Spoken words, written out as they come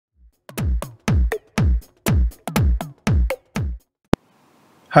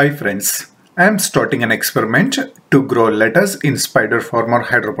Hi friends, I am starting an experiment to grow lettuce in Spider Farmer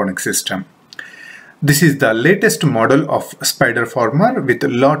Hydroponics System. This is the latest model of Spider Farmer with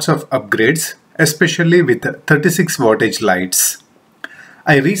lots of upgrades, especially with 36 wattage lights.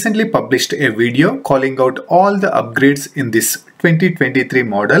 I recently published a video calling out all the upgrades in this 2023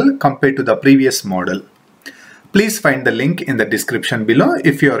 model compared to the previous model. Please find the link in the description below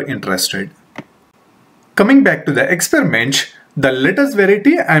if you are interested. Coming back to the experiment, the lettuce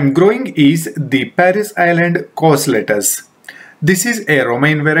variety I am growing is the Parris Island Cos Lettuce. This is a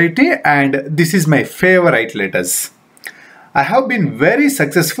romaine variety and this is my favorite lettuce. I have been very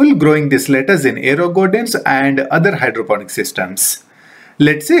successful growing this lettuce in Aerogardens and other hydroponic systems.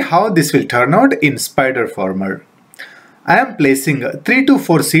 Let's see how this will turn out in Spider Farmer. I am placing 3 to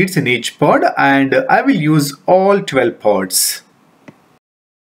 4 seeds in each pod and I will use all 12 pods.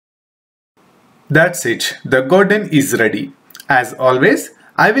 That's it, the garden is ready. As always,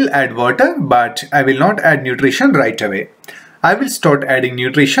 I will add water, but I will not add nutrition right away. I will start adding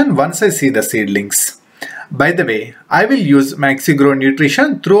nutrition once I see the seedlings. By the way, I will use MaxiGro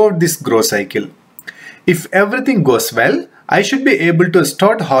nutrition throughout this grow cycle. If everything goes well, I should be able to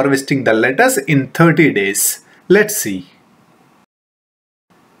start harvesting the lettuce in 30 days. Let's see.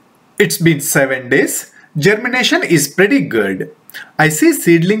 It's been 7 days. Germination is pretty good. I see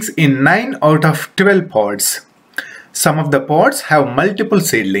seedlings in 9 out of 12 pods. Some of the pods have multiple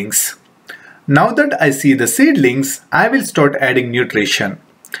seedlings. Now that I see the seedlings, I will start adding nutrition.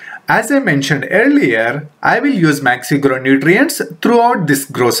 As I mentioned earlier, I will use MaxiGro nutrients throughout this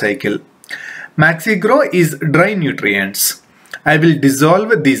grow cycle. MaxiGro is dry nutrients. I will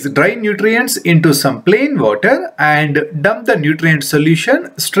dissolve these dry nutrients into some plain water and dump the nutrient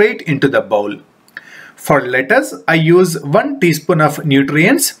solution straight into the bowl. For lettuce, I use 1 teaspoon of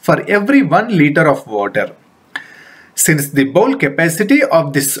nutrients for every 1 liter of water. Since the bowl capacity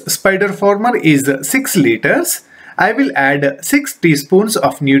of this Spider Farmer is 6 liters, I will add 6 teaspoons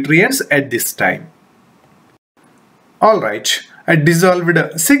of nutrients at this time. Alright, I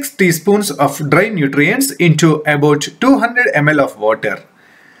dissolved 6 teaspoons of dry nutrients into about 200 ml of water.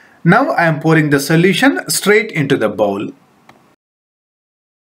 Now I am pouring the solution straight into the bowl.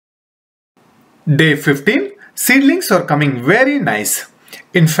 Day 15, seedlings are coming very nice.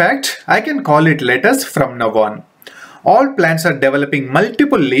 In fact, I can call it lettuce from now on. All plants are developing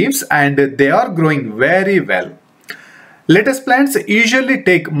multiple leaves and they are growing very well. Lettuce plants usually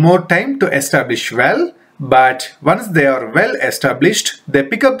take more time to establish well, but once they are well established, they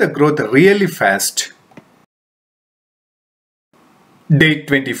pick up the growth really fast. Day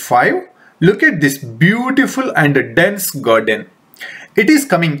 25. Look at this beautiful and dense garden. It is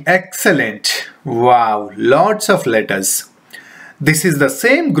coming excellent. Wow, lots of lettuce. This is the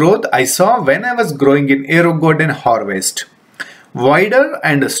same growth I saw when I was growing in Aerogarden Harvest. Wider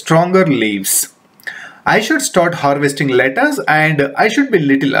and stronger leaves. I should start harvesting lettuce and I should be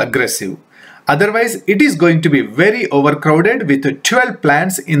little aggressive. Otherwise, it is going to be very overcrowded with 12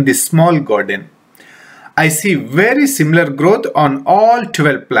 plants in this small garden. I see very similar growth on all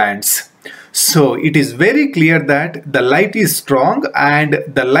 12 plants. So it is very clear that the light is strong and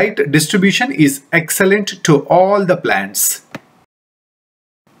the light distribution is excellent to all the plants.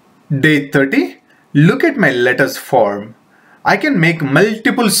 Day 30. Look at my lettuce farm. I can make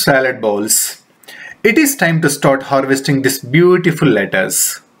multiple salad bowls. It is time to start harvesting this beautiful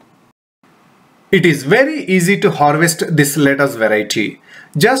lettuce. It is very easy to harvest this lettuce variety.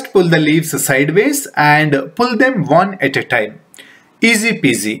 Just pull the leaves sideways and pull them one at a time. Easy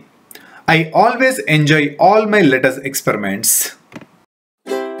peasy. I always enjoy all my lettuce experiments.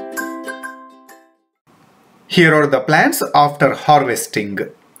 Here are the plants after harvesting.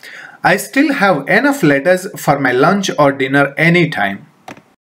 I still have enough lettuce for my lunch or dinner anytime.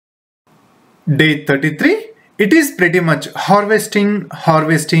 Day 33. It is pretty much harvesting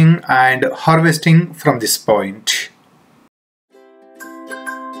and harvesting from this point.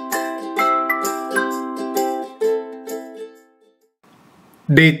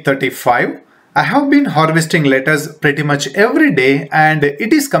 Day 35. I have been harvesting lettuce pretty much every day and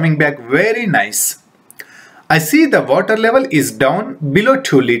it is coming back very nice. I see the water level is down below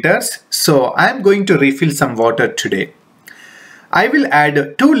 2 liters, so I am going to refill some water today. I will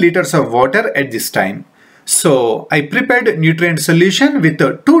add 2 liters of water at this time. So I prepared nutrient solution with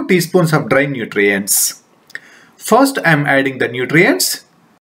 2 teaspoons of dry nutrients. First I am adding the nutrients,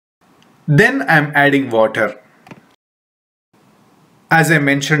 then I am adding water. As I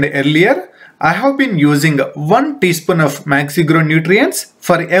mentioned earlier, I have been using 1 teaspoon of MaxiGro nutrients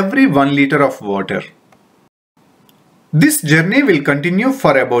for every 1 liter of water. This journey will continue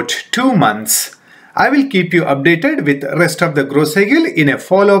for about 2 months. I will keep you updated with rest of the grow cycle in a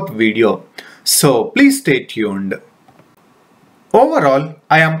follow-up video. So please stay tuned. Overall,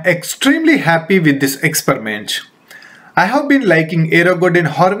 I am extremely happy with this experiment. I have been liking Aerogarden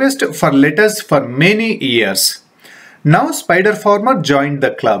Harvest for lettuce for many years. Now Spider Farmer joined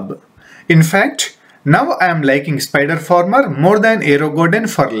the club. In fact, now I am liking Spider Farmer more than Aerogarden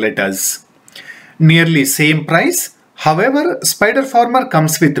for lettuce. Nearly same price. However, Spider Farmer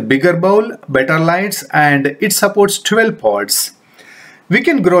comes with bigger bowl, better lights, and it supports 12 pots. We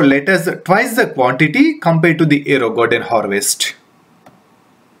can grow lettuce twice the quantity compared to the Aerogarden Harvest.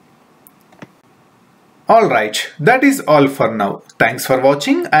 Alright, that is all for now. Thanks for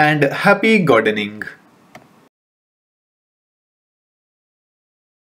watching and happy gardening.